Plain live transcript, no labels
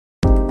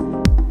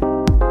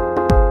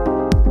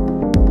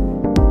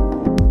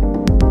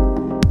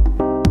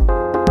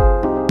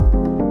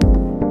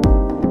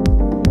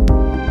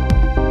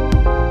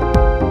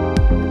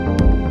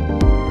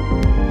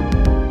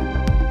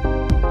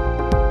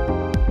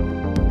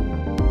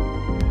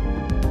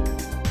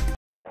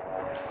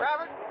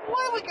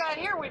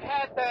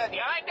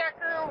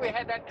we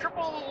had that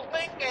triple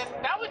thing, and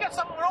now we got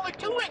something with only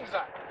 2 wings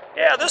on.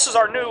 Yeah, this is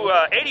our new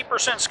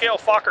 80% scale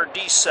Fokker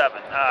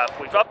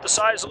D-VII. We've upped the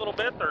size a little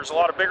bit. There's a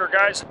lot of bigger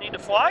guys that need to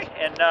fly,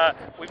 and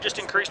we've just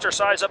increased our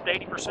size up to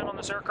 80% on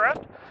this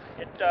aircraft.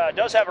 It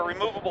does have a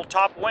removable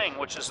top wing,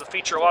 which is a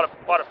feature a lot of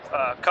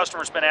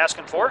customers have been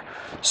asking for.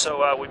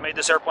 So we made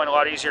this airplane a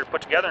lot easier to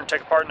put together and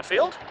take apart in the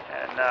field,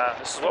 and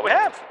this is what we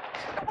have.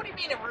 Now, what do you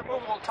mean a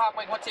removable top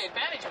wing? What's the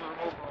advantage of a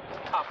removable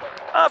top wing?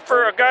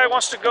 For a guy who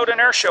wants to go to an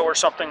air show or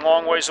something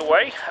long ways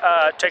away,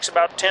 it takes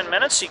about 10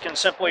 minutes. He can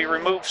simply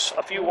remove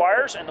a few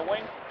wires, and the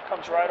wing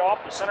comes right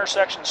off. The center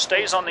section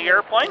stays on the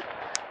airplane,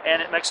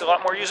 and it makes it a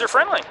lot more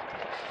user-friendly.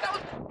 Now,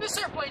 this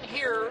airplane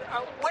here,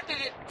 when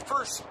did it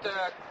first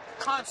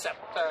concept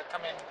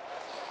come in?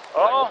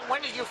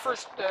 When did you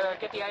first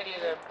get the idea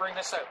to bring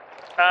this out?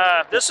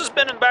 This has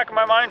been in the back of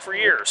my mind for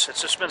years.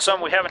 It's just been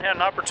something we haven't had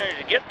an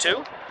opportunity to get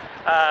to.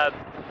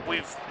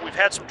 We've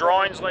had some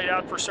drawings laid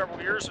out for several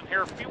years, and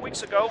here a few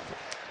weeks ago,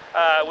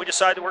 we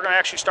decided we're going to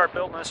actually start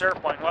building this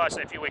airplane. Well, I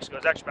say a few weeks ago,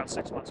 it's actually about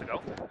 6 months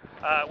ago.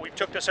 We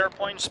took this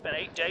airplane, spent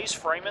 8 days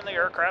framing the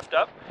aircraft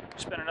up,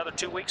 spent another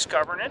 2 weeks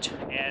covering it,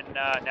 and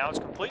now it's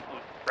complete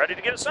and ready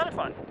to get it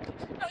certified.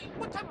 Now,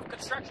 what type of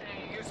construction are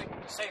you using,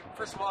 say,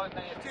 first of all, in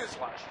the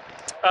fuselage?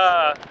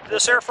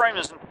 This airframe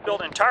is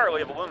built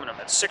entirely of aluminum.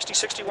 It's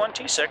 6061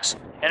 T6,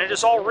 and it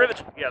is all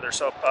riveted together,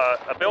 so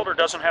a builder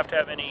doesn't have to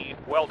have any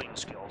welding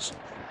skills.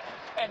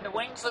 And the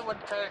wings, what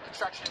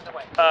construction in the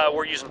wing?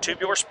 We're using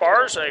tubular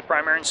spars, a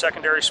primary and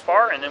secondary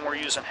spar, and then we're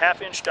using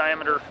half-inch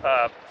diameter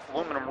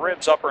aluminum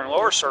ribs, upper and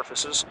lower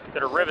surfaces,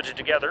 that are riveted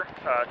together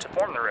to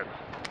form the rib.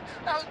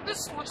 Now,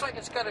 this looks like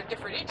it's got a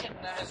different engine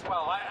as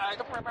well. I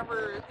don't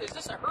remember, is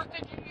this a Herth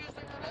engine you're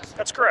using on this?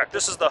 That's correct.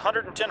 This is the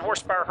 110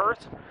 horsepower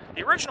Herth.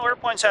 The original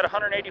airplanes had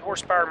 180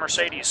 horsepower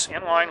Mercedes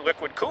inline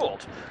liquid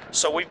cooled.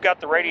 So we've got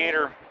the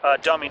radiator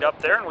dummied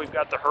up there, and we've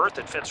got the Herth.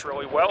 It fits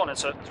really well, and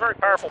it's a very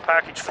powerful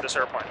package for this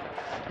airplane.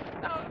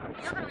 Now,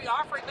 you're going to be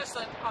offering this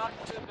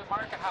onto the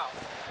market how?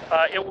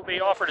 It will be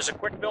offered as a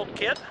quick build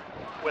kit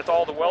with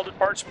all the welded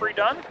parts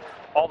pre-done.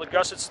 All the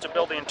gussets to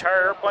build the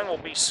entire airplane will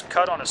be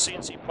cut on a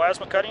CNC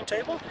plasma cutting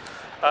table.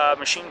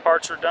 Machine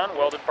parts are done,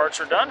 welded parts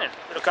are done, and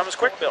it'll come as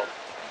quick build.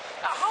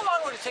 Now, how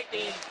long would it take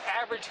the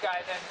average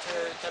guy then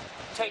to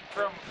take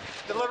from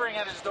delivering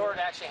at his door to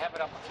actually have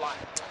it up and flying?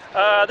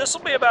 This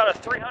will be about a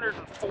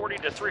 340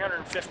 to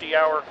 350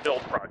 hour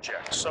build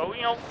project. So,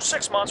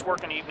 6 months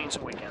working evenings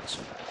and weekends.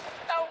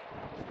 Now,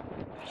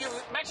 you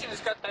mentioned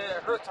it's got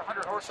the Herth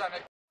 100 horse on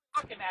it.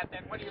 Looking at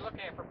then, what are you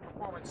looking at for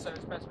performance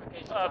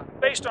specifications?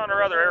 Based on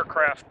our other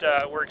aircraft,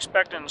 we're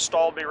expecting the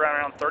stall to be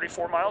around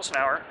 34 miles an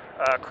hour.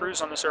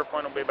 Cruise on this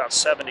airplane will be about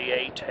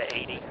 78 to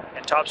 80,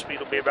 and top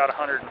speed will be about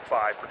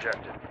 105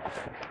 projected.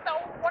 Now,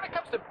 when it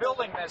comes to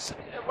building this,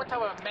 what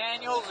type of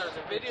manuals or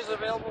the videos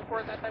available for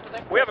it, that type of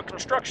thing? We have a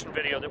construction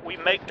video that we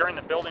make during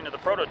the building of the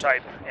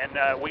prototype, and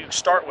we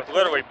start with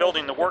literally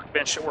building the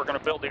workbench that we're going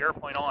to build the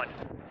airplane on.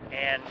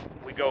 And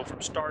we go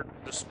from start.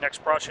 This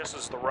next process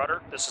is the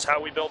rudder. This is how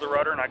we build the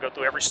rudder, and I go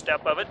through every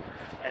step of it.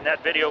 And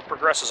that video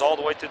progresses all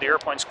the way through the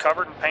airplane's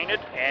covered and painted,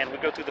 and we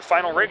go through the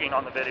final rigging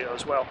on the video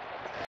as well.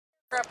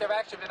 Aircraft have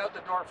actually been out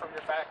the door from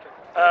your factory?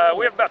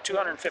 We have about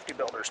 250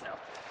 builders now.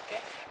 Okay.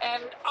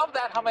 And of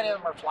that, how many of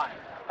them are flying?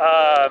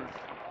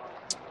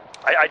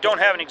 I don't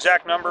have an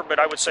exact number, but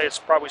I would say it's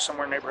probably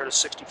somewhere in the neighborhood of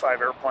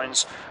 65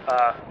 airplanes,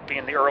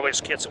 being the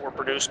earliest kits that were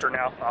produced are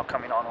now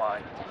coming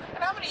online.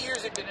 And how many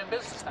years have you been in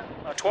business now?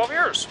 12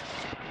 years.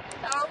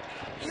 Now,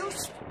 you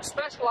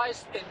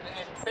specialize in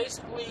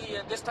basically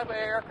this type of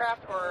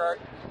aircraft, or are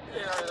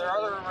there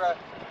other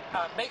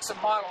makes and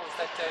models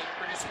that you're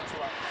producing as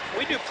well?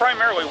 We do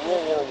primarily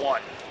World War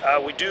I.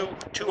 We do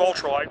 2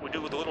 Ultralight. We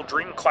do the little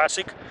Dream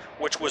Classic,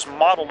 which was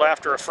modeled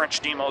after a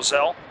French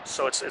Demoiselle,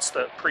 so it's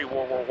the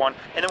pre-World War I.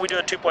 And then we do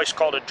a 2-place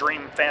called a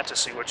Dream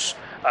Fantasy, which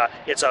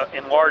it's an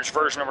enlarged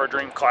version of our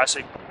Dream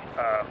Classic,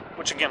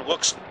 which again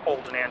looks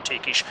old and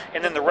antique-ish.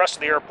 And then the rest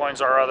of the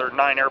airplanes, our other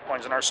 9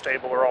 airplanes in our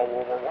stable, are all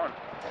World War I.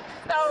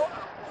 Now,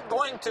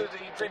 going to the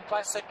Dream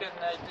Classic and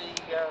the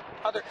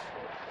other,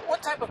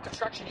 what type of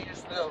construction do you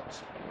use for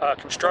those?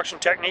 Construction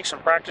techniques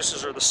and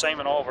practices are the same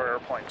in all of our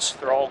airplanes.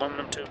 They're all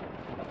aluminum too.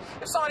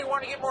 If somebody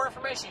wanted to get more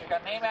information, you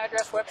got name,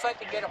 address, website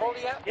to get a hold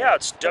of you? Yeah,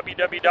 it's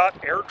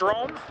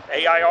www.airdrome,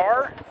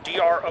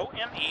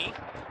 A-I-R-D-R-O-M-E,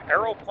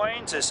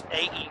 Aeroplanes is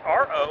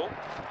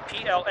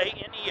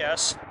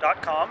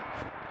AEROPLANES.com.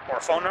 Our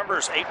phone number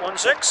is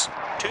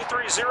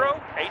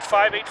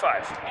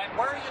 816-230-8585. And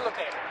where are you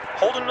located?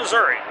 Holden,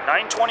 Missouri,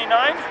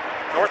 929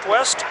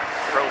 Northwest,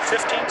 Road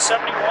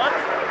 1571,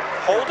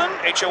 Holden,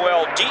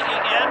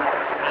 H-O-L-D-E-N,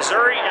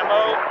 Missouri,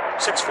 MO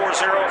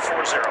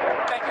 64040.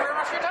 Thank you very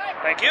much for your time.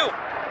 Thank you.